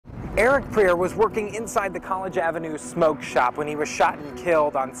Eric Preer was working inside the College Avenue smoke shop when he was shot and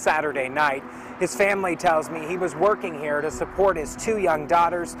killed on Saturday night. His family tells me he was working here to support his 2 young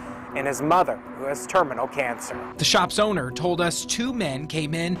daughters and his mother, who has terminal cancer. The shop's owner told us 2 men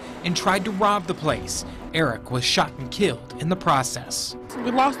came in and tried to rob the place. Eric was shot and killed in the process.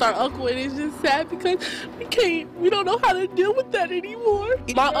 We lost our uncle, and it's just sad because we don't know how to deal with that anymore.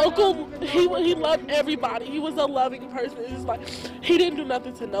 My uncle, he loved everybody. He was a loving person. It's just like, he didn't do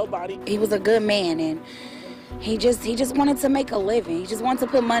nothing to nobody. He was a good man, and he just wanted to make a living. He just wanted to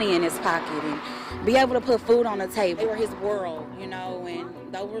put money in his pocket and be able to put food on the table. They were his world, you know, and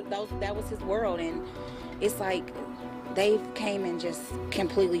that was his world, and it's like they came and just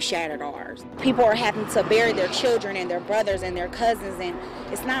completely shattered ours. People are having to bury their children and their brothers and their cousins, and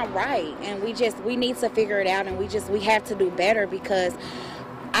it's not right. And we need to figure it out, and we have to do better, because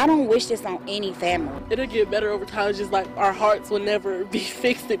I don't wish this on any family. It'll get better over time. It's just like our hearts will never be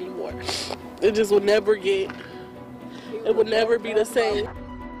fixed anymore. It just will never be the same.